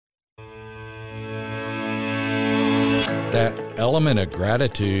That element of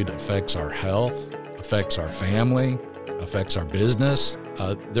gratitude affects our health, affects our family, affects our business.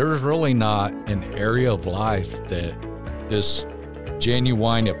 There's really not an area of life that this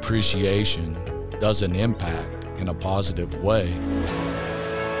genuine appreciation doesn't impact in a positive way.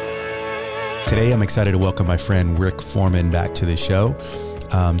 Today, I'm excited to welcome my friend Rick Foreman back to the show.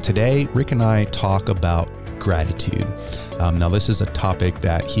 Today, Rick and I talk about gratitude. Now, this is a topic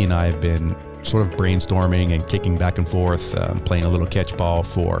that he and I have been sort of brainstorming and kicking back and forth, playing a little catchball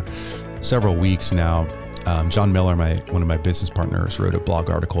for several weeks now. John Miller, one of my business partners, wrote a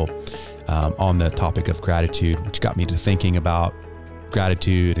blog article on the topic of gratitude, which got me to thinking about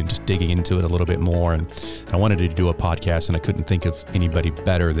gratitude and just digging into it a little bit more. And I wanted to do a podcast, and I couldn't think of anybody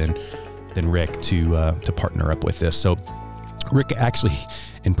better than Rick to partner up with this. So Rick actually,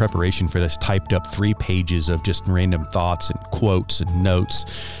 in preparation for this, typed up 3 pages of just random thoughts and quotes and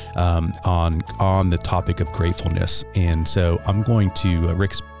notes on the topic of gratefulness. And so I'm going to,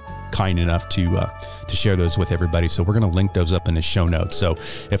 Rick's kind enough to share those with everybody. So we're going to link those up in the show notes. So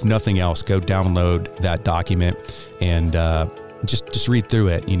if nothing else, go download that document and just read through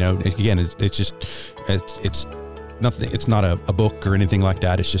it. You know, again, it's nothing. It's not a book or anything like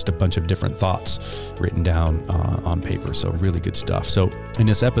that. It's just a bunch of different thoughts written down on paper. So really good stuff. So in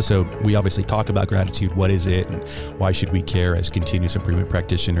this episode, we obviously talk about gratitude. What is it, and why should we care as continuous improvement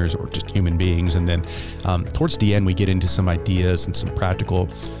practitioners or just human beings? And then towards the end, we get into some ideas and some practical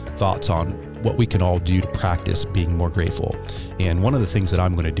thoughts on what we can all do to practice being more grateful. And one of the things that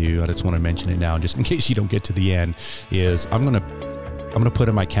I'm going to do, I just want to mention it now, just in case you don't get to the end, is I'm going to put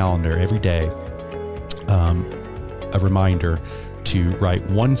in my calendar every day a reminder to write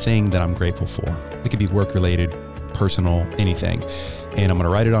one thing that I'm grateful for. It could be work related, personal, anything. And I'm going to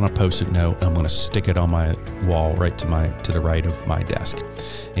write it on a Post-it note, and I'm going to stick it on my wall right to the right of my desk.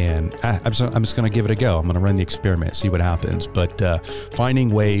 And I'm just going to give it a go. I'm going to run the experiment, see what happens. But finding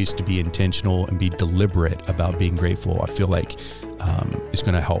ways to be intentional and be deliberate about being grateful, I feel like is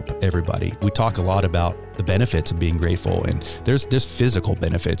going to help everybody. We talk a lot about the benefits of being grateful, and there's physical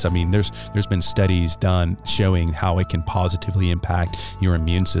benefits. I mean, there's been studies done showing how it can positively impact your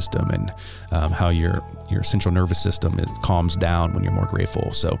immune system and how your central nervous system calms down when you're more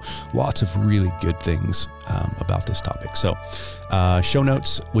grateful. So lots of really good things about this topic. So show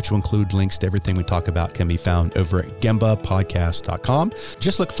notes, which will include links to everything we talk about, can be found over at gembapodcast.com.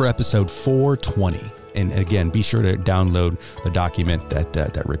 Just look for episode 420. And again, be sure to download the document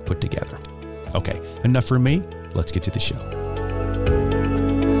that Rick put together. Okay, enough for me. Let's get to the show.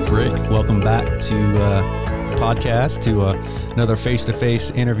 Rick, welcome back to the podcast, to another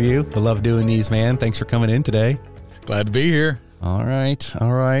face-to-face interview. I love doing these, man. Thanks for coming in today. Glad to be here. All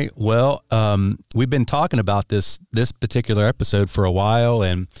right. Well, we've been talking about this particular episode for a while,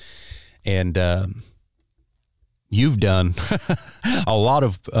 and you've done a lot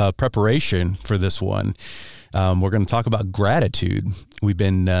of preparation for this one. We're going to talk about gratitude. We've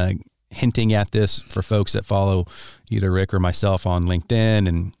been hinting at this for folks that follow either Rick or myself on LinkedIn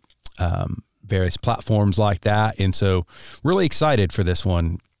and various platforms like that. And so really excited for this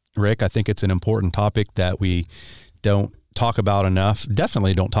one, Rick. I think it's an important topic that we don't talk about enough.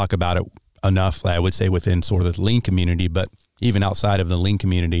 Definitely don't talk about it enough, I would say, within sort of the lean community, but even outside of the lean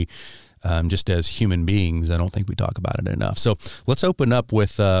community, just as human beings, I don't think we talk about it enough. So let's open up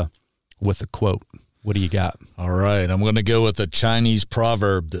with a quote. What do you got? All right. I'm going to go with a Chinese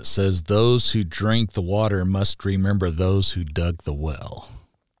proverb that says, "Those who drink the water must remember those who dug the well."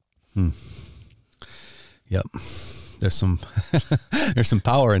 Yep. There's some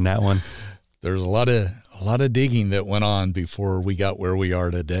power in that one. There's a lot of digging that went on before we got where we are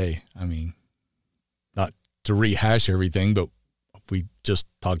today. I mean, not to rehash everything, but we just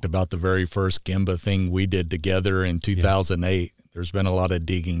talked about the very first Gemba thing we did together in 2008. Yeah. There's been a lot of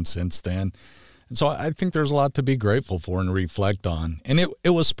digging since then. And so I think there's a lot to be grateful for and reflect on. And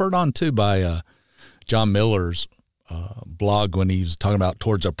it was spurred on, too, by John Miller's blog when he was talking about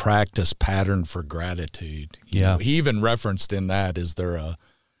towards a practice pattern for gratitude. You know, he even referenced in that, is there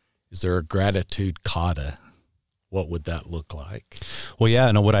a gratitude kata? What would that look like? Well, yeah,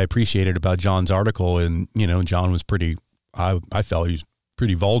 and what I appreciated about John's article, and, you know, John was I felt he was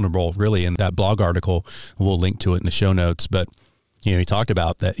pretty vulnerable, really, in that blog article. We'll link to it in the show notes. But, you know, he talked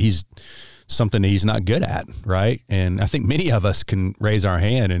about that he's something that he's not good at, right? And I think many of us can raise our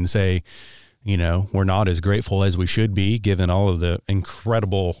hand and say, you know, we're not as grateful as we should be, given all of the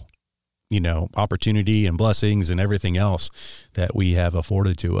incredible, you know, opportunity and blessings and everything else that we have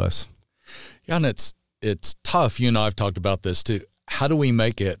afforded to us. Yeah, and it's tough. You and I have talked about this too. How do we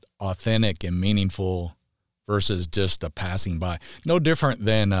make it authentic and meaningful versus just a passing by? No different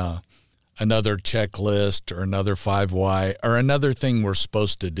than another checklist or another 5 why or another thing we're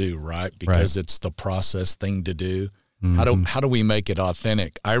supposed to do, right? Because it's the process thing to do. How do we make it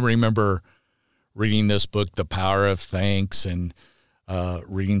authentic? I remember reading this book, The Power of Thanks, and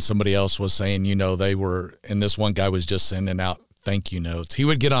reading somebody else was saying, and this one guy was just sending out thank you notes. He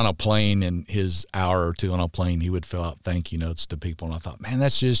would get on a plane, and his hour or two on a plane, he would fill out thank you notes to people. And I thought, man,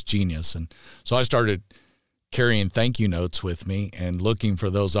 that's just genius. And so I started carrying thank you notes with me and looking for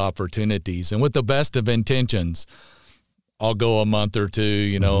those opportunities. And with the best of intentions, I'll go a month or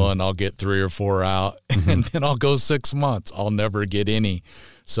two, and I'll get 3 or 4 out, and then I'll go 6 months. I'll never get any.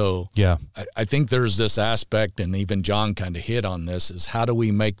 So yeah, I think there's this aspect, and even John kind of hit on this, is how do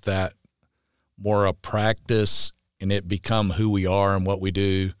we make that more a practice and it become who we are and what we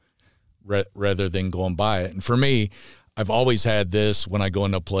do rather than going by it. And for me, I've always had this when I go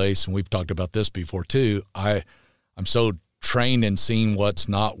into a place, and we've talked about this before too, I'm so trained in seeing what's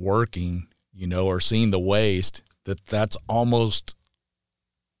not working, or seeing the waste, that's almost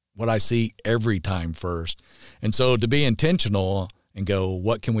what I see every time first. And so to be intentional and go,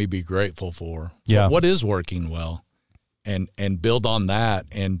 what can we be grateful for? Yeah. What is working well? And build on that,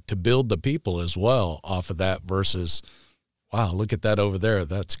 and to build the people as well off of that versus, wow, look at that over there.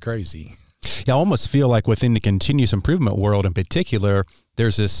 That's crazy. Yeah, I almost feel like within the continuous improvement world in particular,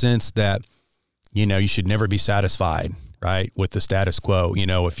 there's this sense that, you should never be satisfied, right, with the status quo.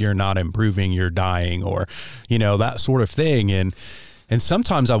 If you're not improving, you're dying, or, that sort of thing. And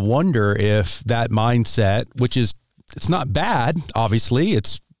sometimes I wonder if that mindset, which is, it's not bad, obviously,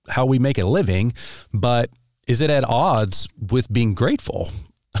 it's how we make a living, but is it at odds with being grateful?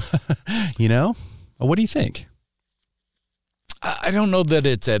 What do you think? I don't know that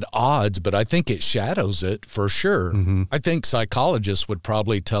it's at odds, but I think it shadows it for sure. I think psychologists would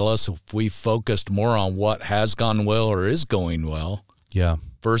probably tell us if we focused more on what has gone well or is going well,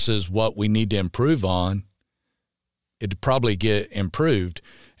 versus what we need to improve on, it'd probably get improved.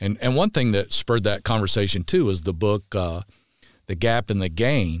 And one thing that spurred that conversation too is the book, The Gap and the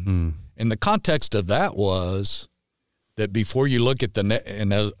Gain. And the context of that was that before you look at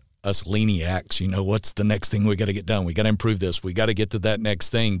and as us leniacs, what's the next thing we got to get done? We got to improve this. We got to get to that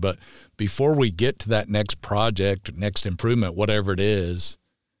next thing. But before we get to that next project, next improvement, whatever it is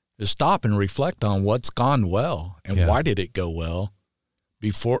stop and reflect on what's gone well and why did it go well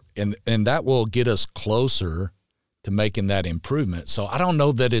before, and that will get us closer to making that improvement. So I don't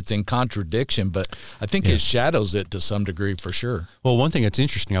know that it's in contradiction, but I think it shadows it to some degree for sure. Well, one thing that's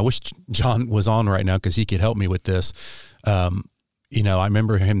interesting, I wish John was on right now because he could help me with this. I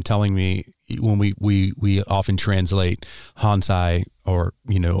remember him telling me when we often translate hansei or,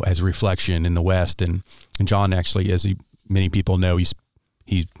 as reflection in the West, and John actually, as many people know,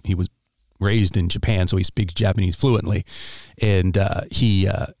 he was raised in Japan, so he speaks Japanese fluently. And he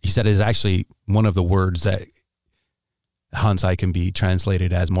said it is actually one of the words that hansei can be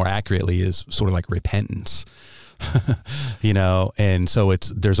translated as more accurately is sort of like repentance, and so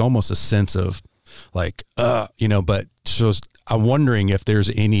there's almost a sense of like, but so I'm wondering if there's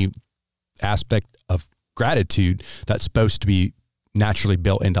any aspect of gratitude that's supposed to be naturally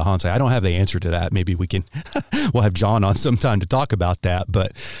built into hansei. I don't have the answer to that. Maybe we'll have John on sometime to talk about that.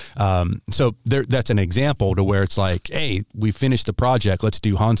 But so that's an example to where it's like, hey, we finished the project. Let's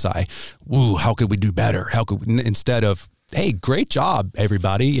do hansei. Ooh, how could we do better? Instead of, hey, great job,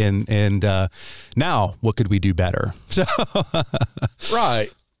 everybody. And now what could we do better? So right.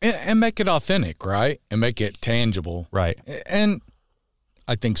 And make it authentic, right? And make it tangible. Right. And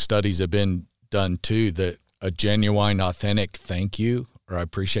I think studies have been done too that a genuine, authentic thank you or I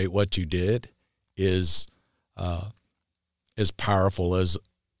appreciate what you did is as powerful as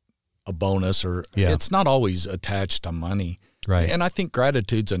a bonus, or it's not always attached to money. Right. And I think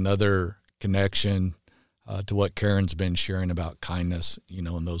gratitude's another connection to what Karen's been sharing about kindness,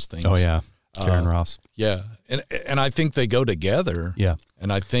 and those things. Oh yeah. Karen Ross. Yeah. And I think they go together. Yeah.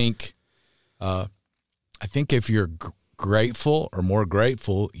 And I think if you're grateful or more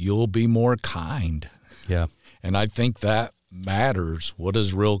grateful, you'll be more kind. Yeah. And I think that matters. What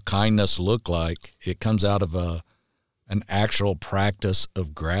does real kindness look like? It comes out of an actual practice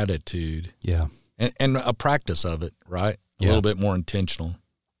of gratitude. Yeah. And a practice of it, right? A little bit more intentional.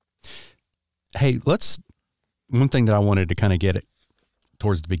 Hey, one thing that I wanted to kind of get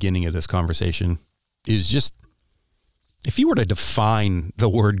towards the beginning of this conversation is just, if you were to define the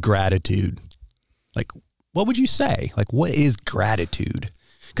word gratitude, like, what would you say? Like, what is gratitude?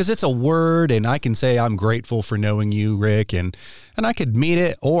 Because it's a word, and I can say I'm grateful for knowing you, Rick, and I could mean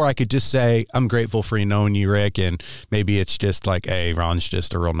it, or I could just say I'm grateful for knowing you, Rick, and maybe it's just like, hey, Ron's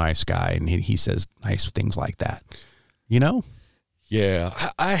just a real nice guy, and he says nice things like that, Yeah,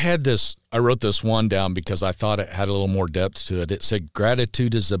 I wrote this one down because I thought it had a little more depth to it. It said,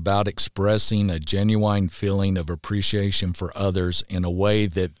 gratitude is about expressing a genuine feeling of appreciation for others in a way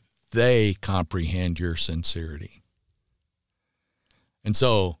that they comprehend your sincerity. And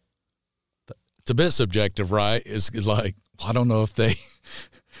so it's a bit subjective, right? It's like, I don't know if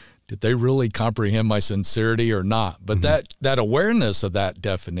did they really comprehend my sincerity or not? But that awareness of that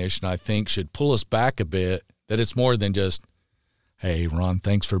definition, I think, should pull us back a bit, that it's more than just, hey, Ron,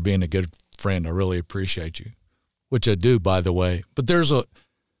 thanks for being a good friend. I really appreciate you, which I do, by the way. But there's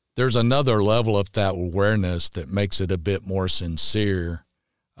another level of that awareness that makes it a bit more sincere,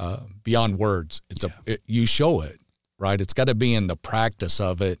 beyond words. You show it, right? It's got to be in the practice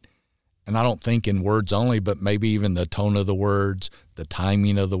of it. And I don't think in words only, but maybe even the tone of the words, the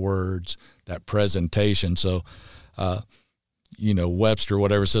timing of the words, that presentation. So, Webster,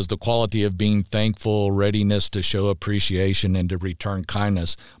 whatever, says the quality of being thankful, readiness to show appreciation and to return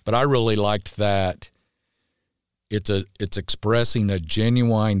kindness. But I really liked that it's expressing a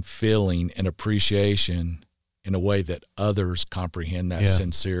genuine feeling and appreciation in a way that others comprehend that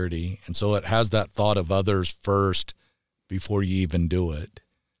sincerity. And so it has that thought of others first before you even do it.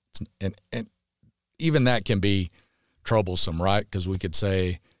 And even that can be troublesome, right? Because we could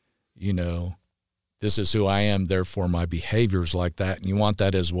say, this is who I am, therefore my behavior's like that, and you want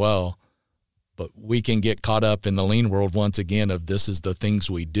that as well. But we can get caught up in the lean world once again of this is the things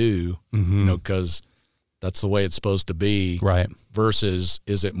we do, because that's the way it's supposed to be, right? Versus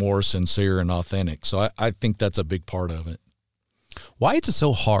is it more sincere and authentic? So I think that's a big part of it. Why is it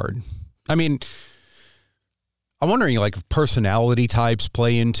so hard? I mean, I'm wondering, like, if personality types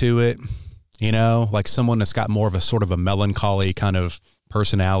play into it, like someone that's got more of a sort of a melancholy kind of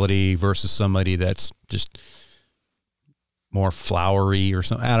personality versus somebody that's just more flowery or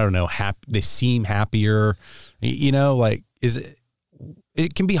something. I don't know. They seem happier, like,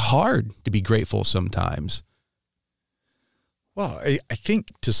 it can be hard to be grateful sometimes. Well, I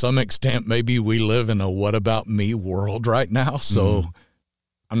think to some extent, maybe we live in a what about me world right now. So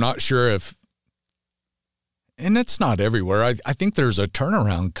I'm not sure if, and it's not everywhere. I think there's a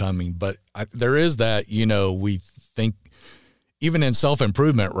turnaround coming, but there is that, we think even in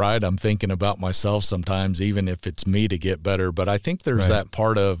self-improvement, right? I'm thinking about myself sometimes, even if it's me to get better. But I think there's that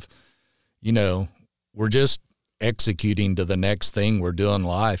part of, we're just executing to the next thing we're doing in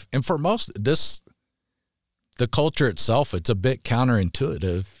life. And for most, the culture itself, it's a bit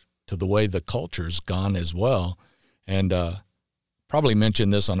counterintuitive to the way the culture's gone as well. And probably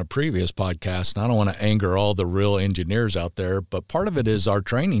mentioned this on a previous podcast, and I don't want to anger all the real engineers out there, but part of it is our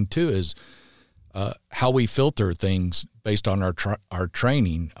training too, is how we filter things based on our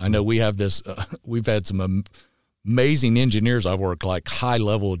training. I know we have this, we've had some amazing engineers I've worked, like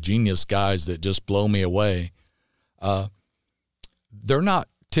high-level genius guys that just blow me away. They're not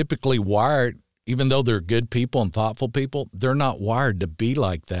typically wired, even though they're good people and thoughtful people, they're not wired to be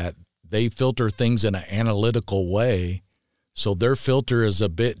like that. They filter things in an analytical way. So their filter is a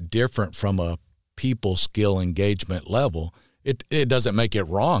bit different from a people skill engagement level. It doesn't make it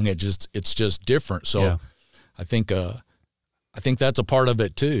wrong. It's just different. So I think that's a part of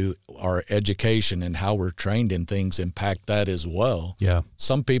it too. Our education and how we're trained in things impact that as well. Yeah.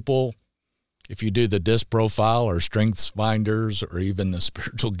 Some people, if you do the DISC profile or strengths finders or even the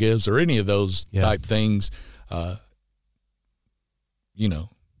spiritual gifts or any of those type things,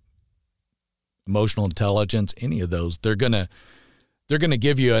 emotional intelligence, any of those, they're gonna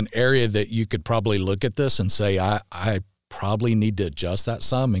give you an area that you could probably look at this and say, I probably need to adjust that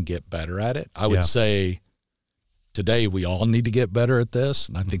some and get better at it. I would say today we all need to get better at this.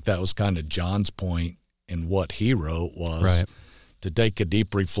 And I think that was kind of John's point in what he wrote was to take a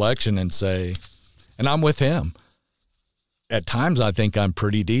deep reflection and say, and I'm with him. At times I think I'm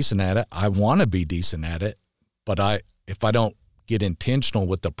pretty decent at it. I want to be decent at it, but if I don't get intentional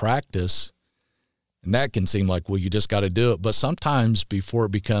with the practice, and that can seem like, well, you just got to do it. But sometimes before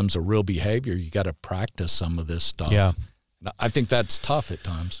it becomes a real behavior, you got to practice some of this stuff. Yeah. I think that's tough at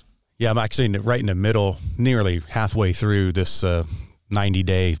times. Yeah, I'm actually right in the middle, nearly halfway through this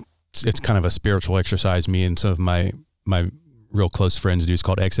 90-day. It's kind of a spiritual exercise me and some of my real close friends do. It's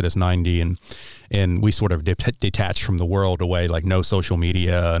called Exodus 90, and we sort of detach from the world away, like no social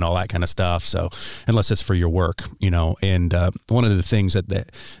media and all that kind of stuff. So unless it's for your work, and one of the things that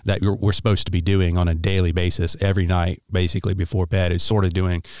we're supposed to be doing on a daily basis every night, basically before bed, is sort of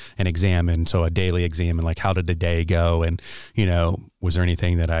doing an exam. And so a daily exam, and like, how did the day go? And, was there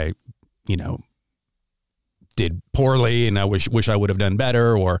anything that I, did poorly and I wish I would have done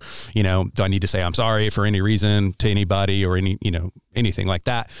better, or, do I need to say I'm sorry for any reason to anybody or anything like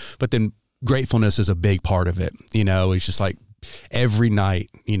that? But then gratefulness is a big part of it. It's just like every night,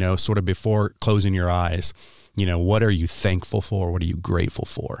 sort of before closing your eyes, what are you thankful for? What are you grateful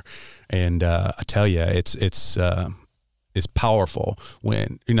for? And I tell you, it's powerful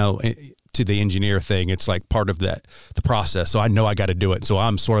when, to the engineer thing, it's like part of the process. So I know I got to do it. So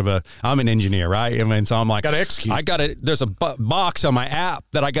I'm I'm an engineer, right? I mean, so I'm like, got to execute. There's a box on my app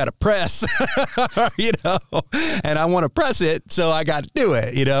that I got to press, and I want to press it. So I got to do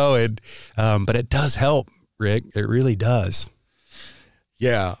it, but it does help, Rick. It really does.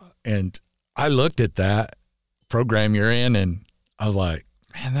 Yeah. And I looked at that program you're in and I was like,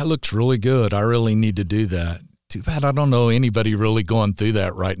 man, that looks really good. I really need to do that. Too bad I don't know anybody really going through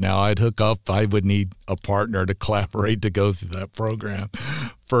that right now. I'd hook up. I would need a partner to collaborate to go through that program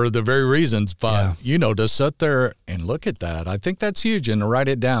for the very reasons. But, to sit there and look at that, I think that's huge, and to write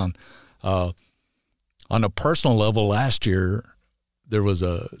it down. On a personal level, last year, there was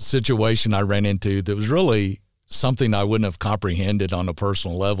a situation I ran into that was really something I wouldn't have comprehended on a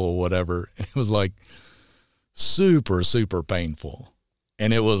personal level or whatever. It was like super, super painful.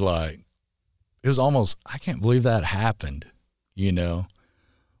 And it was almost, I can't believe that happened,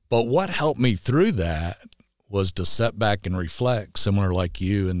 But what helped me through that was to sit back and reflect, similar like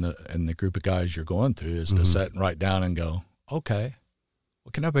you and the group of guys you're going through, is to sit and write down and go, okay,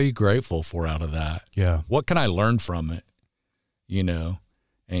 what can I be grateful for out of that? Yeah. What can I learn from it?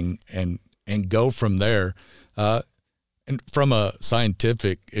 And go from there. And from a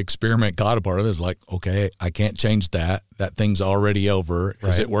scientific experiment part of it is like, okay, I can't change that. That thing's already over. Right.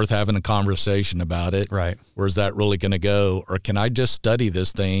 Is it worth having a conversation about it? Right. Where's that really going to go? Or can I just study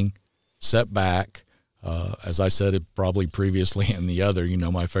this thing, sit back, as I said it probably previously in the other,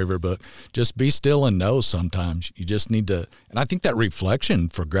 my favorite book, just be still and know sometimes. You just need to, and I think that reflection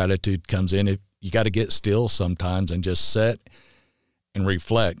for gratitude comes in. You got to get still sometimes and just sit and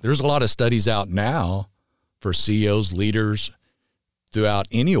reflect. There's a lot of studies out now for CEOs, leaders throughout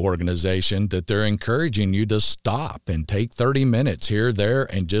any organization that they're encouraging you to stop and take 30 minutes here, there,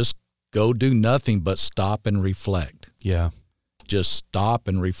 and just go do nothing but stop and reflect. Yeah. Just stop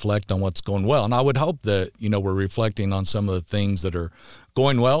and reflect on what's going well. And I would hope that, we're reflecting on some of the things that are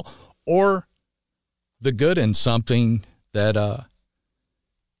going well or the good in something that,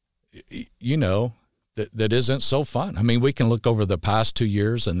 that isn't so fun. I mean, we can look over the past 2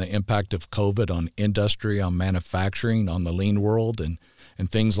 years and the impact of COVID on industry, on manufacturing, on the lean world and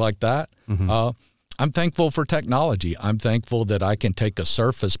things like that. Mm-hmm. I'm thankful for technology. I'm thankful that I can take a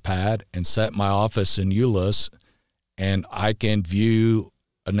Surface Pad and set my office in Euless, and I can view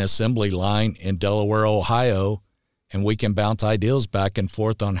an assembly line in Delaware, Ohio, and we can bounce ideas back and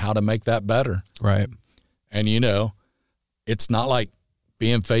forth on how to make that better. Right. And, it's not like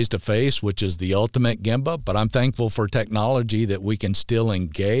being face-to-face, which is the ultimate Gemba, but I'm thankful for technology that we can still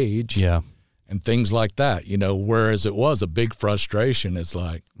engage and things like that, whereas it was a big frustration. It's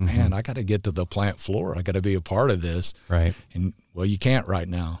like, man, I got to get to the plant floor. I got to be a part of this. Right. And, well, you can't right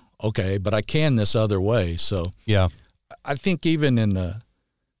now. Okay, but I can this other way. So I think even in the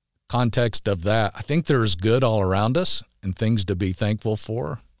context of that, I think there's good all around us and things to be thankful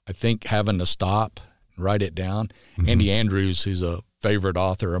for. I think having to stop and write it down. Andy Andrews, who's a favorite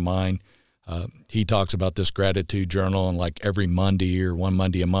author of mine, he talks about this gratitude journal, and like every Monday or one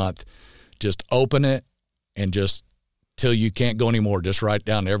Monday a month, just open it and just till you can't go anymore, just write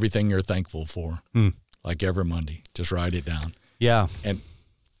down everything you're thankful for. Like every Monday, just write it down. Yeah. And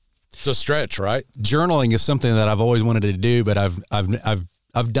it's a stretch, right? Journaling is something that I've always wanted to do, but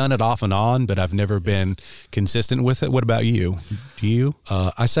I've done it off and on, but I've never been consistent with it. What about you? Do you?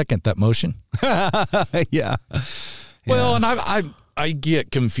 I second that motion. Yeah. Well, and I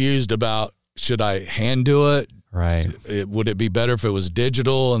get confused about, should I hand do it? Right. Would it be better if it was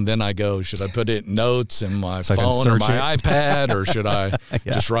digital? And then I go, should I put it in notes in my phone or my iPad, or should I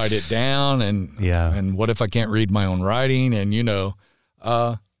just write it down? And what if I can't read my own writing? And,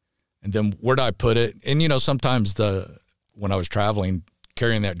 and then where do I put it? And, sometimes when I was traveling,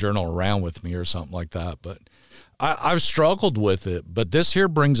 carrying that journal around with me or something like that. But I've struggled with it. But this here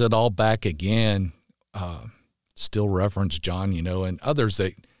brings it all back again. Still reference John, and others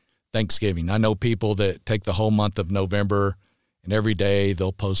that Thanksgiving. I know people that take the whole month of November, and every day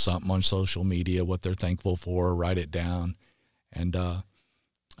they'll post something on social media, what they're thankful for, write it down. And I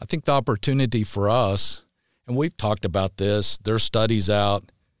think the opportunity for us, and we've talked about this, there's studies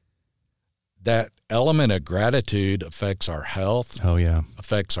out that element of gratitude affects our health. Oh, yeah.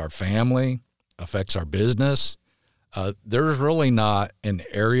 Affects our family, affects our business. There's really not an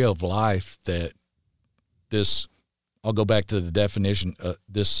area of life that I'll go back to the definition,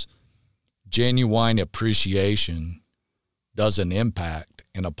 this genuine appreciation doesn't impact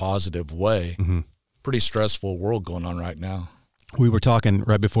in a positive way. Pretty stressful world going on right now. We were talking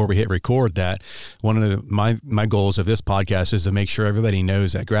right before we hit record that one of my goals of this podcast is to make sure everybody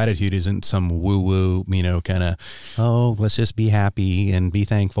knows that gratitude isn't some woo-woo, kind of, oh, let's just be happy and be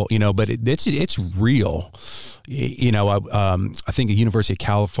thankful, but it's real. I think the University of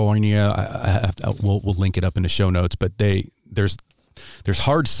California, we'll link it up in the show notes, but there's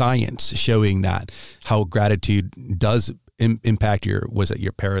hard science showing that how gratitude does impact your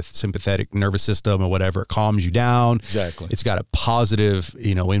parasympathetic nervous system or whatever. It calms you down. Exactly. It's got a positive,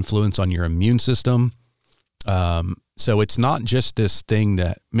 influence on your immune system. So it's not just this thing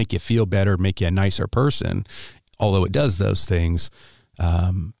that make you feel better, make you a nicer person, although it does those things.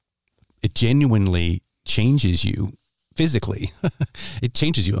 It genuinely changes you physically. It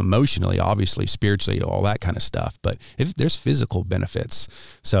changes you emotionally, obviously, spiritually, all that kind of stuff. But if there's physical benefits,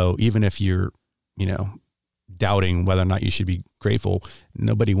 so even if you're, doubting whether or not you should be grateful,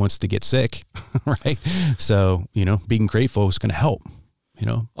 nobody wants to get sick, right? So, being grateful is going to help,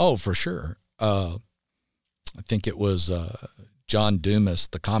 Oh, for sure. I think it was John Dumas,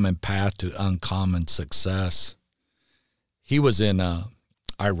 The Common Path to Uncommon Success. He was in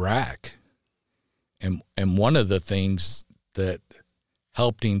Iraq, and one of the things that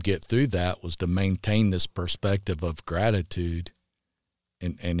helped him get through that was to maintain this perspective of gratitude,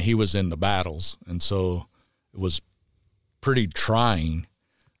 and he was in the battles, and so it was pretty trying,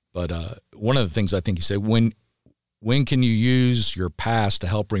 but one of the things I think he said, when can you use your past to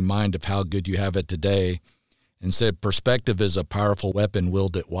help remind of how good you have it today? And said, perspective is a powerful weapon,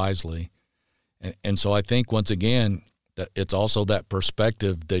 wield it wisely. And so I think, once again, that it's also that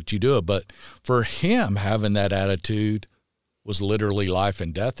perspective that you do it. But for him, having that attitude was literally life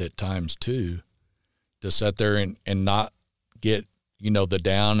and death at times too, to sit there and not get, the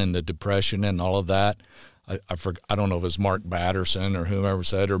down and the depression and all of that. I don't know if it's Mark Batterson or whomever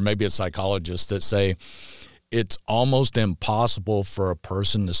said, or maybe it's psychologists that say it's almost impossible for a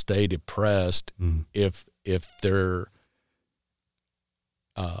person to stay depressed if they're,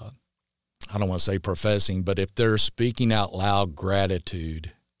 I don't want to say professing, but if they're speaking out loud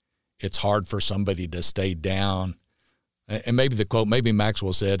gratitude, it's hard for somebody to stay down. And maybe the quote, maybe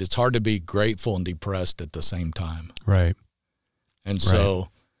Maxwell said, it's hard to be grateful and depressed at the same time. Right. And so...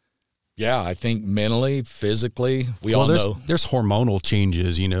 yeah, I think mentally, physically, we all know there's hormonal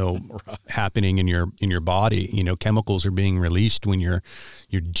changes, right, happening in your body. Chemicals are being released when you're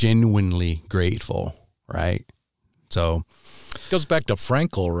genuinely grateful, right? So it goes back to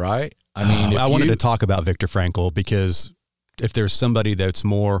Frankl, right? I mean, I wanted to talk about Viktor Frankl, because if there's somebody that's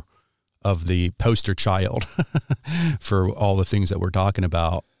more of the poster child for all the things that we're talking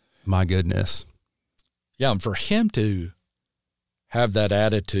about, my goodness. Yeah, and for him to have that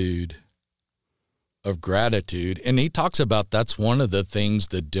attitude of gratitude. And he talks about that's one of the things,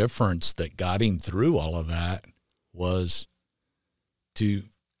 the difference that got him through all of that was to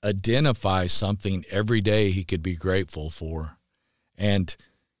identify something every day he could be grateful for. And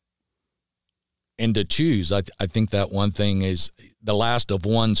to choose, I think that one thing is the last of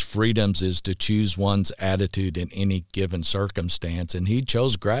one's freedoms is to choose one's attitude in any given circumstance. And he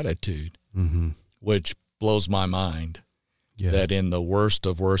chose gratitude, which blows my mind. Yeah. That in the worst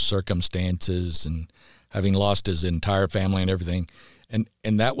of worst circumstances and having lost his entire family and everything.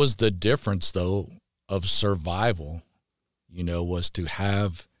 And that was the difference, though, of survival, was to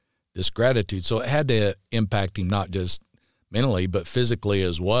have this gratitude. So it had to impact him not just mentally, but physically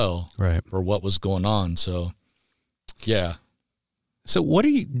as well, right, for what was going on. So, yeah. So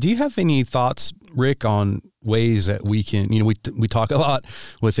do you have any thoughts, Rick, on ways that we can, we talk a lot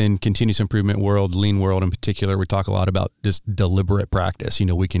within continuous improvement world, lean world in particular, we talk a lot about just deliberate practice.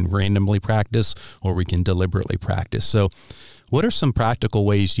 We can randomly practice or we can deliberately practice. So what are some practical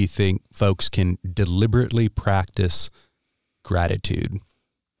ways do you think folks can deliberately practice gratitude?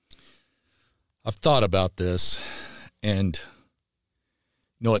 I've thought about this, and,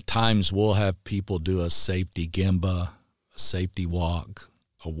 at times we'll have people do a safety Gemba, a safety walk,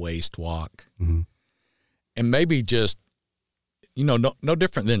 a waist walk, and maybe just, no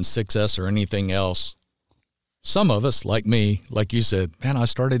different than 6S or anything else. Some of us, like me, like you said, man, I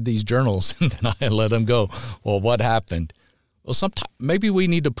started these journals and then I let them go. Well, what happened? Well, sometimes maybe we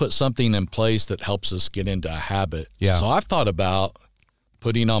need to put something in place that helps us get into a habit. Yeah. So I've thought about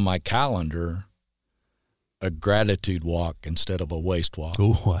putting on my calendar a gratitude walk instead of a waist walk.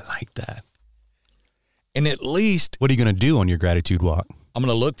 Ooh, I like that. And at least... what are you going to do on your gratitude walk? I'm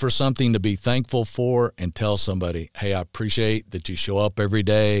going to look for something to be thankful for and tell somebody, hey, I appreciate that you show up every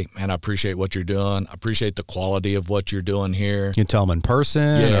day. Man, I appreciate what you're doing. I appreciate the quality of what you're doing here. You can tell them in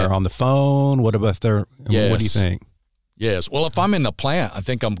person or on the phone. What about if they're, what do you think? Yes. Well, if I'm in the plant, I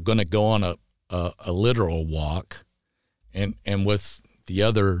think I'm going to go on a literal walk and with the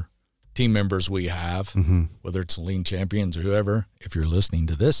other team members we have, whether it's lean champions or whoever, if you're listening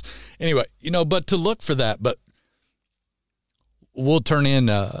to this. Anyway, but to look for that. But we'll turn in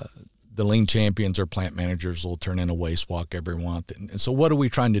the lean champions or plant managers will turn in a waste walk every month. And so what are we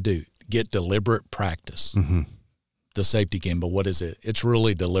trying to do? Get deliberate practice. The safety game, but what is it? It's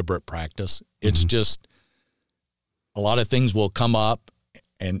really deliberate practice. It's just a lot of things will come up,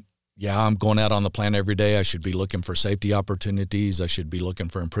 and I'm going out on the plant every day. I should be looking for safety opportunities. I should be looking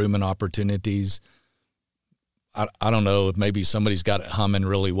for improvement opportunities. I don't know if maybe somebody's got it humming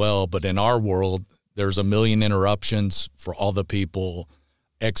really well, but in our world, there's a million interruptions for all the people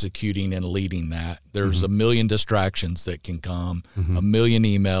executing and leading that. There's a million distractions that can come, a million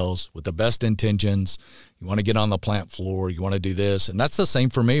emails with the best intentions. You want to get on the plant floor. You want to do this. And that's the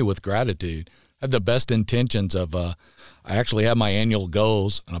same for me with gratitude. I have the best intentions of, I actually have my annual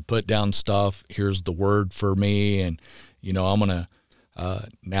goals, and I put down stuff. Here's the word for me. And, I'm going to,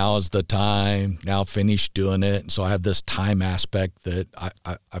 now is the time, now finish doing it. And so I have this time aspect that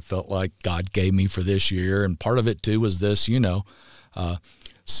I felt like God gave me for this year. And part of it too was this,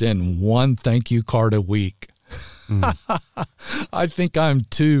 send one thank you card a week. I think I'm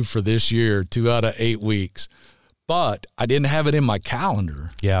 2 for this year, 2 out of 8 weeks, but I didn't have it in my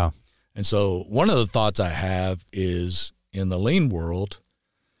calendar. Yeah. And so one of the thoughts I have is in the lean world,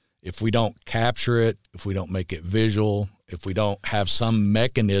 if we don't capture it, if we don't make it visual, if we don't have some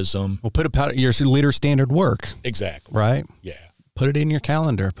mechanism. Well, put it your leader standard work. Exactly. Right? Yeah. Put it in your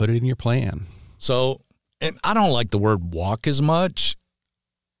calendar. Put it in your plan. So, and I don't like the word walk as much,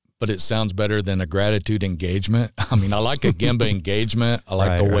 but it sounds better than a gratitude engagement. I mean, I like a Gemba engagement. I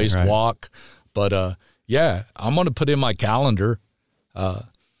like a waist walk. But, I'm going to put in my calendar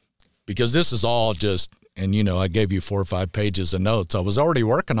because this is all just, and, I gave you 4 or 5 pages of notes. I was already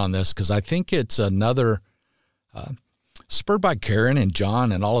working on this because I think it's another, spurred by Karen and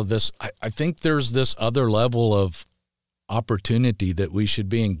John and all of this, I think there's this other level of opportunity that we should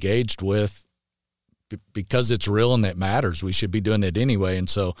be engaged with because it's real and it matters. We should be doing it anyway. And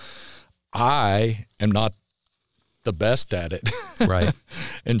so I am not the best at it. Right.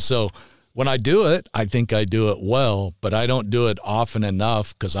 And so when I do it, I think I do it well, but I don't do it often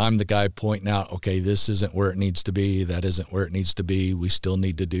enough because I'm the guy pointing out, okay, this isn't where it needs to be. That isn't where it needs to be. We still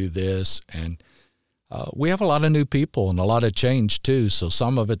need to do this. And we have a lot of new people and a lot of change too. So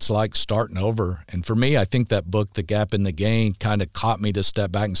some of it's like starting over. And for me, I think that book, The Gap in the Gain, kind of caught me to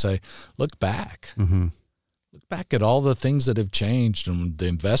step back and say, look back. Look back at all the things that have changed and the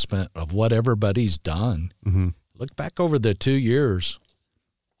investment of what everybody's done. Look back over the 2 years,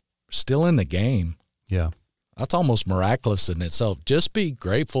 still in the game. Yeah. That's almost miraculous in itself. Just be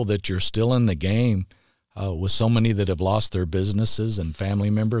grateful that you're still in the game. With so many that have lost their businesses and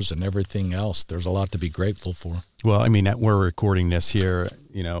family members and everything else, there's a lot to be grateful for. Well, I mean, we're recording this here,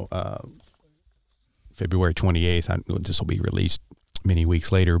 February 28th. This will be released many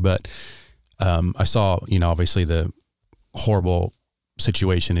weeks later, but I saw, obviously the horrible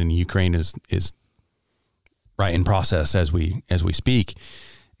situation in Ukraine is right in process as we speak.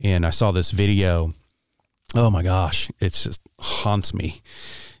 And I saw this video. Oh my gosh, it just haunts me.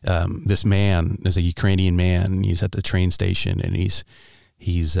 This man is a Ukrainian man. He's at the train station and he's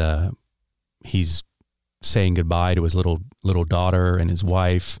saying goodbye to his little daughter and his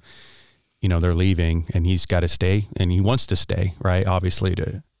wife. They're leaving and he's got to stay and he wants to stay, right? Obviously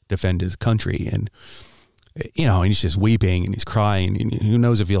to defend his country. And, and he's just weeping and he's crying and who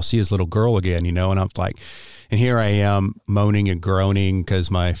knows if he'll see his little girl again, and I'm like, and here I am moaning and groaning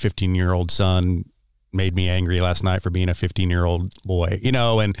because my 15-year-old son made me angry last night for being a 15-year-old boy,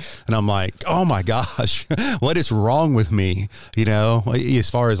 and I'm like, oh my gosh, what is wrong with me? As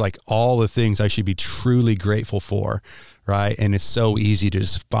far as like all the things I should be truly grateful for. Right. And it's so easy to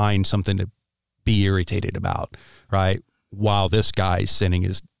just find something to be irritated about. Right. While this guy's sending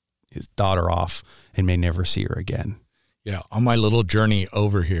his daughter off and may never see her again. Yeah. On my little journey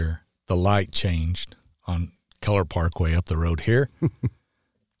over here, the light changed on Keller Parkway up the road here.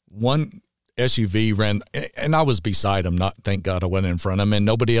 One SUV ran, and I was beside him. Thank God I wasn't in front of him, and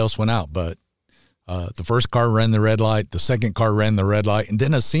nobody else went out. But the first car ran the red light, the second car ran the red light, and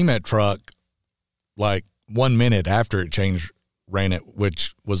then a cement truck, like 1 minute after it changed, ran it,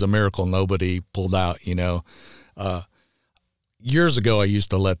 which was a miracle. Nobody pulled out. Years ago, I used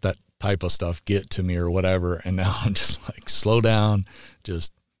to let that type of stuff get to me or whatever, and now I'm just like, slow down,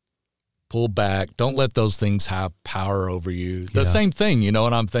 just pull back. Don't let those things have power over you. The same thing, and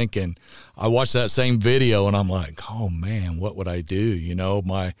I'm thinking, I watched that same video and I'm like, oh man, what would I do?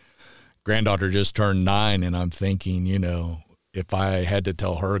 My granddaughter just turned 9 and I'm thinking, if I had to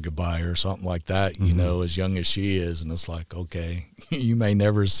tell her goodbye or something like that, you know, as young as she is, and it's like, okay, you may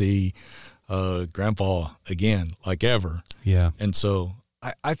never see Grandpa again, like ever. Yeah. And so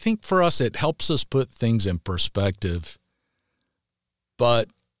I think for us, it helps us put things in perspective. But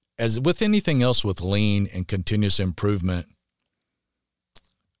as with anything else with lean and continuous improvement,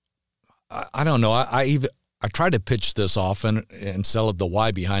 I don't know. I try to pitch this often and sell the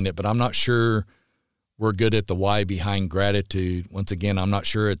why behind it, but I'm not sure we're good at the why behind gratitude. Once again, I'm not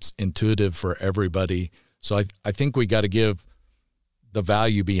sure it's intuitive for everybody. So I think we got to give the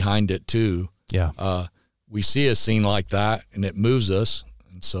value behind it too. Yeah. We see a scene like that and it moves us.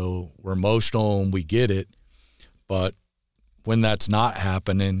 And so we're emotional and we get it. But when that's not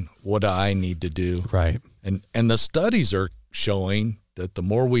happening, what do I need to do? Right. And the studies are showing that the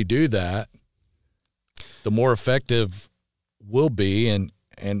more we do that, the more effective we'll be, and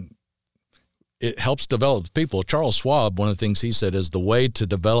it helps develop people. Charles Schwab, one of the things he said is the way to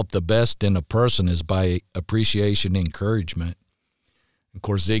develop the best in a person is by appreciation and encouragement. Of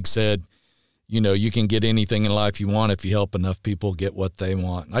course, Zig said, you know, you can get anything in life you want if you help enough people get what they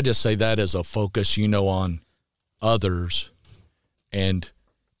want. I just say that as a focus, you know, on others. And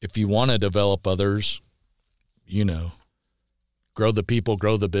if you want to develop others, you know, grow the people,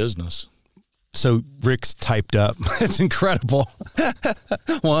 grow the business. So Rick's typed up. It's incredible.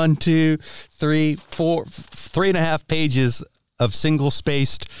 1, 2, 3, 4, 3.5 pages of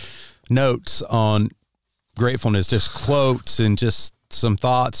single-spaced notes on gratefulness, just quotes and just some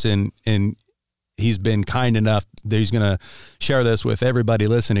thoughts. And he's been kind enough that he's going to share this with everybody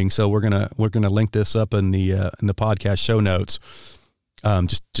listening. So we're gonna link this up in the podcast show notes.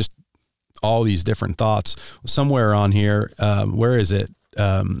 Just all these different thoughts somewhere on here. Where is it?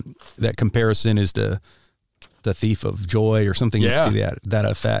 That comparison is the thief of joy or something to that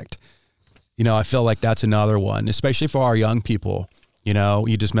effect. You know, I feel like that's another one, especially for our young people. You know,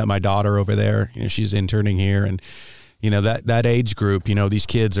 you just met my daughter over there. You know, she's interning here, and you know that age group. You know, these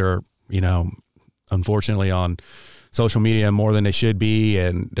kids are, you know, unfortunately on social media more than they should be,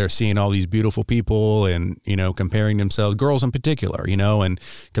 and they're seeing all these beautiful people, and you know, comparing themselves, girls in particular, you know, and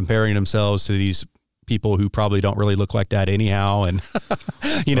comparing themselves to these people who probably don't really look like that anyhow. And,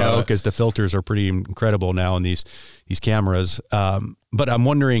 you know, because the filters are pretty incredible now in these cameras. But I'm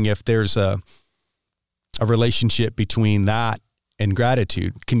wondering if there's a relationship between that and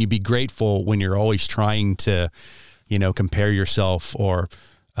gratitude. Can you be grateful when you're always trying to, you know, compare yourself or,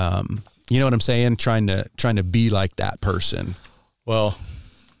 you know what I'm saying? Trying to be like that person. Well,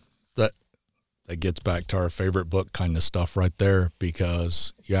 that gets back to our favorite book kind of stuff right there,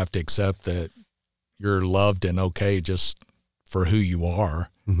 because you have to accept that you're loved and okay just for who you are.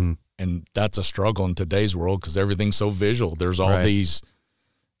 Mm-hmm. And that's a struggle in today's world because everything's so visual. There's all these,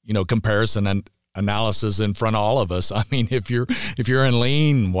 you know, comparison and analysis in front of all of us. I mean, if you're in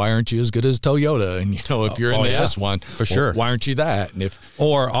lean, why aren't you as good as Toyota? And, you know, if you're in this one, for sure, why aren't you that? And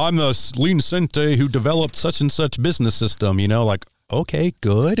or I'm the lean sensei who developed such and such business system, you know, like, okay,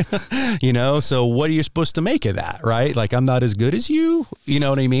 good. You know, so what are you supposed to make of that, right? Like, I'm not as good as you, you know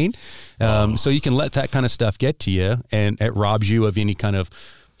what I mean? So you can let that kind of stuff get to you, and it robs you of any kind of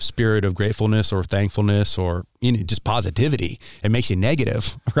spirit of gratefulness or thankfulness or, you know, just positivity. It makes you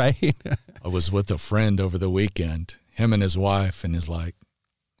negative, right? I was with a friend over the weekend, him and his wife, and I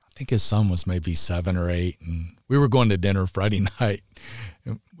think his son was maybe 7 or 8, and we were going to dinner Friday night.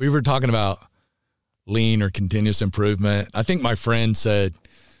 And we were talking about lean or continuous improvement. I think my friend said,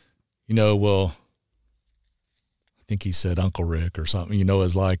 you know, well, I think he said Uncle Rick or something, you know,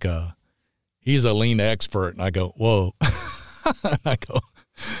 is like, he's a lean expert. And I go, whoa.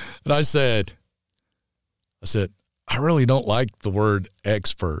 And I said, I really don't like the word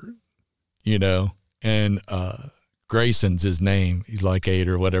expert, you know, and Grayson's his name. He's like 8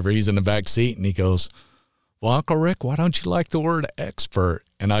 or whatever. He's in the back seat, and he goes, well, Uncle Rick, why don't you like the word expert?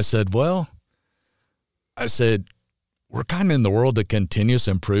 And I said, we're kind of in the world of continuous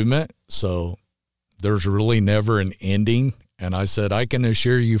improvement, so there's really never an ending. And I said, I can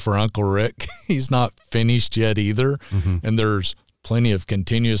assure you for Uncle Rick, he's not finished yet either. Mm-hmm. And there's plenty of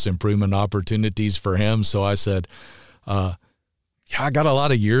continuous improvement opportunities for him. So I said, I got a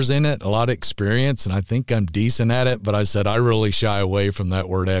lot of years in it, a lot of experience, and I think I'm decent at it. But I said, I really shy away from that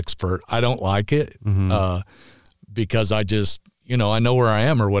word expert. I don't like it because I just, you know, I know where I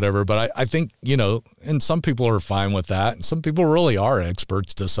am or whatever, but I think, you know, and some people are fine with that. And some people really are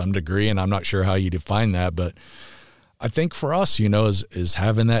experts to some degree, and I'm not sure how you define that. But I think for us, you know, is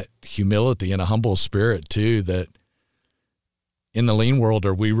having that humility and a humble spirit too, that in the lean world,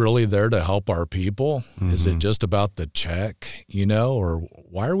 are we really there to help our people? Mm-hmm. Is it just about the check, you know, or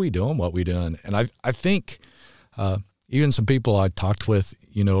why are we doing what we're doing? And I think even some people I talked with,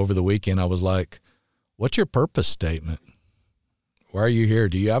 over the weekend, I was like, what's your purpose statement? Why are you here?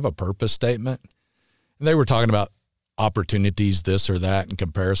 Do you have a purpose statement? And they were talking about opportunities, this or that, and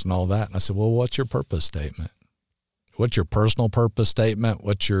comparison, all that. And I said, well, what's your purpose statement? What's your personal purpose statement?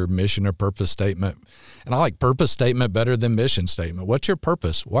 What's your mission or purpose statement? And I like purpose statement better than mission statement. What's your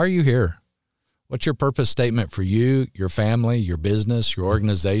purpose? Why are you here? What's your purpose statement for you, your family, your business, your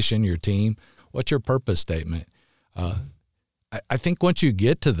organization, your team? What's your purpose statement? I think once you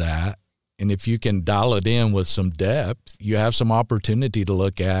get to that, and if you can dial it in with some depth, you have some opportunity to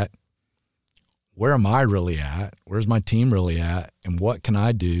look at, where am I really at? Where's my team really at? And what can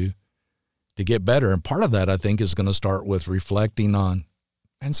I do to get better? And part of that, I think, is going to start with reflecting on,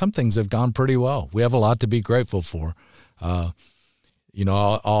 and some things have gone pretty well. We have a lot to be grateful for. I'll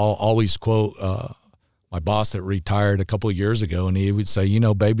always quote my boss that retired a couple of years ago, and he would say,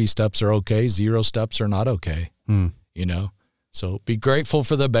 baby steps are okay, 0 steps are not okay. So be grateful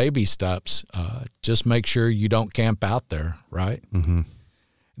for the baby steps. Just make sure you don't camp out there, right? Mm-hmm.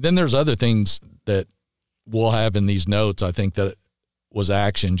 Then there's other things that we'll have in these notes, I think, that was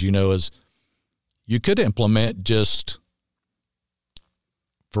actions, is you could implement just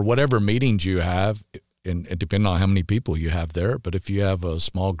for whatever meetings you have, and depending on how many people you have there. But if you have a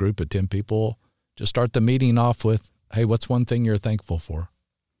small group of 10 people, just start the meeting off with, hey, what's one thing you're thankful for?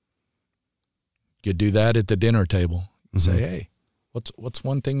 You do that at the dinner table. You say, hey, what's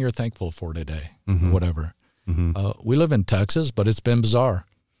one thing you're thankful for today? Whatever. We live in Texas, but it's been bizarre.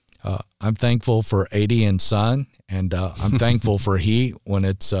 I'm thankful for 80 and sun, and I'm thankful for heat when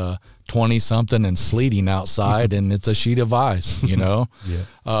it's 20-something and sleeting outside and it's a sheet of ice,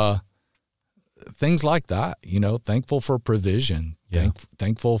 things like that, thankful for provision,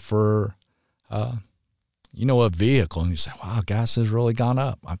 thankful for, a vehicle. And you say, wow, gas has really gone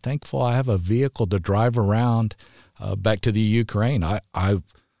up. I'm thankful I have a vehicle to drive around back to the Ukraine. I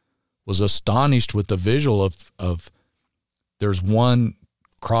was astonished with the visual of there's one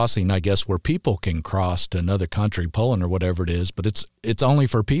crossing, I guess, where people can cross to another country, Poland or whatever it is, but it's only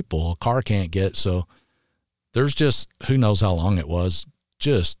for people. A car can't get. So there's just, who knows how long it was,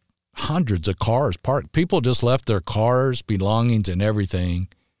 just hundreds of cars parked. People just left their cars, belongings, and everything,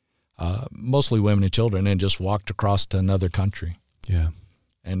 mostly women and children, and just walked across to another country. Yeah.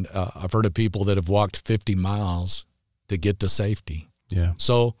 And I've heard of people that have walked 50 miles to get to safety. Yeah.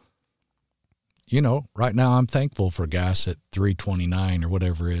 So, right now I'm thankful for gas at $3.29 or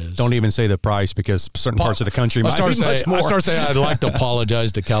whatever it is. Don't even say the price, because certain parts of the country might be much more. I start saying I'd like to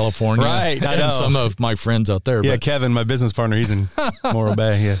apologize to California. Right, I know. And some of my friends out there. Yeah, Kevin, my business partner, he's in Morro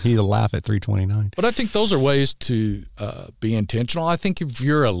Bay. Yeah, he'll laugh at $3.29. But I think those are ways to be intentional. I think if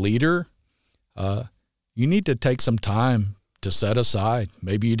you're a leader, you need to take some time to set aside.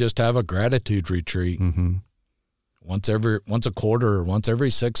 Maybe you just have a gratitude retreat once a quarter or once every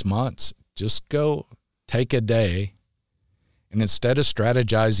 6 months. Just go take a day, and instead of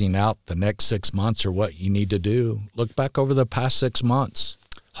strategizing out the next 6 months or what you need to do, look back over the past 6 months.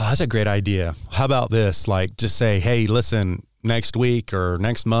 Oh, that's a great idea. How about this? Like, just say, hey, listen, next week or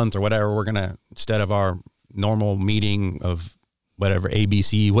next month or whatever, we're going to, instead of our normal meeting of whatever,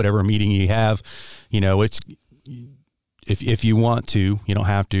 ABC, whatever meeting you have, it's, if you want to, you don't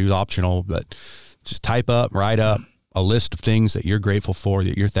have to, optional, but just write up a list of things that you're grateful for,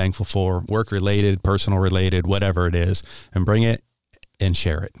 that you're thankful for, work-related, personal-related, whatever it is, and bring it and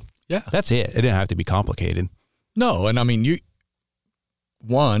share it. Yeah. That's it. It didn't have to be complicated. No, and I mean,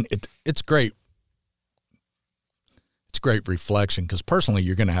 it's great. It's great reflection, because personally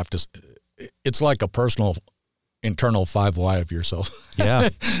you're going to have to, it's like a personal internal 5 why of yourself. Yeah.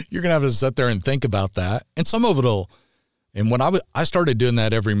 You're going to have to sit there and think about that. And some of it'll, and when I started doing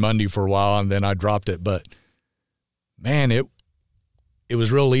that every Monday for a while, and then I dropped it, but man, it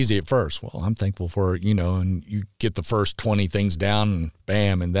was real easy at first. Well, I'm thankful for, and you get the first 20 things down, and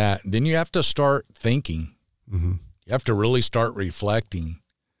bam, and that. And then you have to start thinking. You have to really start reflecting,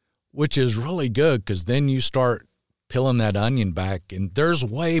 which is really good, because then you start peeling that onion back, and there's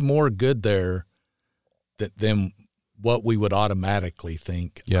way more good there than what we would automatically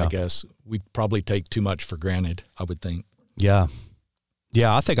think. I guess we probably take too much for granted, I would think. Yeah.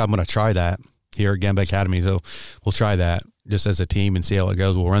 I think I'm going to try that here at Gamba Academy. So we'll try that just as a team and see how it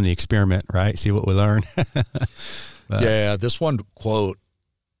goes. We'll run the experiment, right? See what we learn. Yeah, this one quote,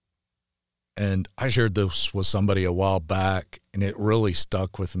 and I shared this with somebody a while back, and it really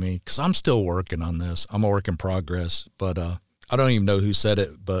stuck with me, because I'm still working on this. I'm a work in progress, but I don't even know who said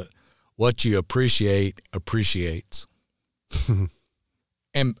it, but what you appreciate appreciates.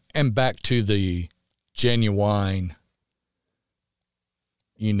 and back to the genuine,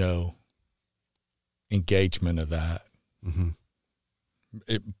 engagement of that. Mm-hmm.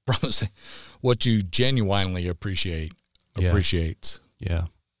 It probably what you genuinely appreciates. Yeah.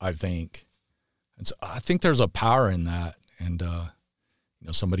 I think. And so I think there's a power in that. And,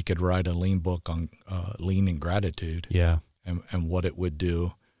 somebody could write a lean book on lean and gratitude. Yeah. And what it would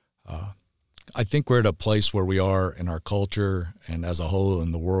do. I think we're at a place where we are in our culture and as a whole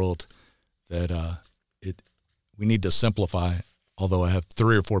in the world that we need to simplify. Although I have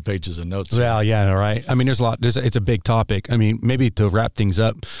 3 or 4 pages of notes. Well, yeah, all right. I mean, there's a lot. It's a big topic. I mean, maybe to wrap things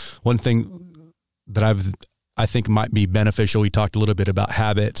up, one thing that I think might be beneficial. We talked a little bit about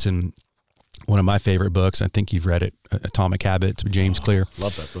habits, and one of my favorite books, I think you've read it, Atomic Habits, with James Clear.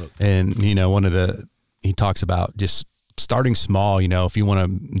 Love that book. And he talks about just starting small. If you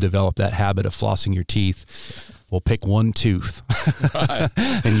want to develop that habit of flossing your teeth, well, pick one tooth, right.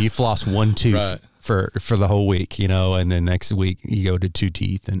 and you floss one tooth. Right. For the whole week, and then next week you go to 2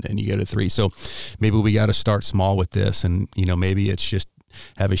 teeth and you go to 3. So maybe we got to start small with this, and maybe it's just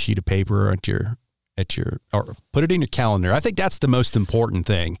have a sheet of paper or put it in your calendar. I think that's the most important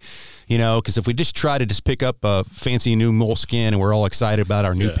thing, because if we just try to just pick up a fancy new moleskin and we're all excited about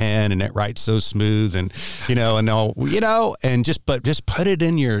our new pen and it writes so smooth and and just put it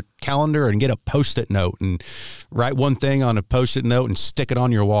in your calendar and get a Post-it note and write one thing on a Post-it note and stick it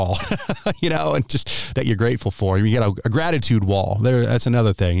on your wall, and just that you're grateful for. You get a gratitude wall there. That's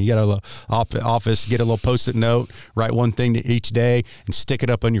another thing. You get a office, get a little Post-it note, write one thing each day and stick it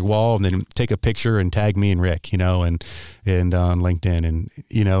up on your wall, and then take a picture and tag me and Rick, and on LinkedIn. And,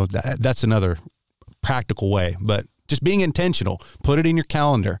 that's another practical way, but just being intentional, put it in your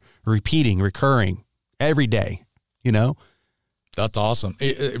calendar, recurring every day, That's awesome.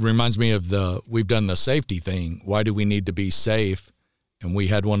 It reminds me of we've done the safety thing. Why do we need to be safe? And we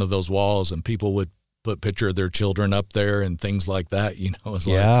had one of those walls and people would put a picture of their children up there and things like that. It's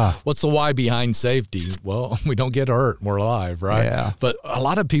like, what's the why behind safety? Well, we don't get hurt. We're alive, right? Yeah. But a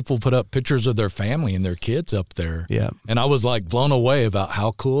lot of people put up pictures of their family and their kids up there. Yeah. And I was like blown away about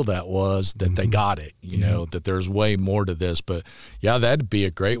how cool that was that they got it, that there's way more to this. But yeah, that'd be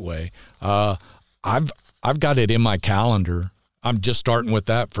a great way. I've got it in my calendar. I'm just starting with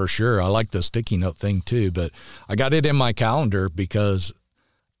that for sure. I like the sticky note thing too, but I got it in my calendar because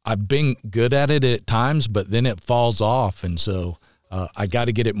I've been good at it at times, but then it falls off. And so I got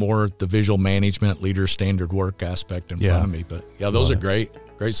to get it more the visual management, leader standard work aspect in front of me. But yeah, those are great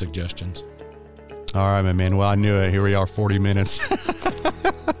suggestions. All right, my man. Well, I knew it. Here we are, 40 minutes.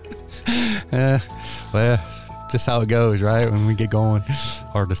 Well, just how it goes, right? When we get going,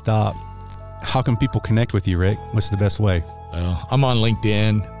 hard to stop. How can people connect with you, Rick? What's the best way? I'm on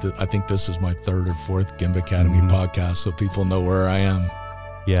LinkedIn. I think this is my 3rd or 4th Gemba Academy podcast, so people know where I am.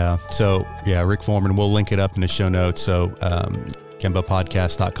 Yeah. So, Rick Foreman, we'll link it up in the show notes. So,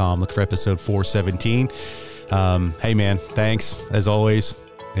 GembaPodcast.com. Look for episode 417. Hey, man, thanks as always.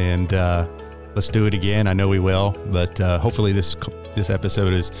 And let's do it again. I know we will, but hopefully this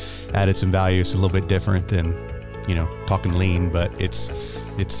episode has added some value. It's a little bit different than, talking lean, but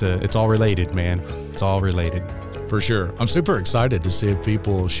it's all related, man. It's all related. For sure. I'm super excited to see if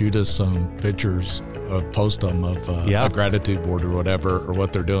people shoot us some pictures or post them of a gratitude board or whatever, or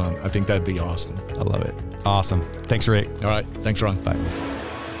what they're doing. I think that'd be awesome. I love it. Awesome. Thanks, Rick. All right. Thanks, Ron. Bye.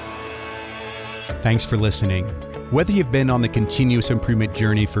 Thanks for listening. Whether you've been on the continuous improvement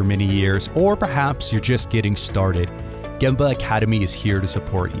journey for many years, or perhaps you're just getting started, Gemba Academy is here to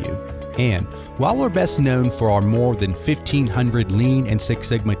support you. And while we're best known for our more than 1,500 Lean and Six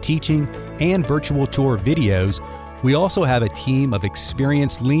Sigma teaching and virtual tour videos, we also have a team of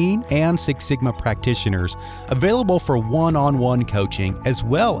experienced Lean and Six Sigma practitioners available for one-on-one coaching, as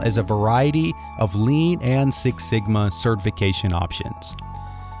well as a variety of Lean and Six Sigma certification options.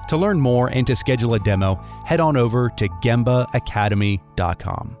 To learn more and to schedule a demo, head on over to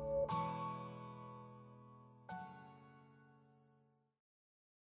GembaAcademy.com.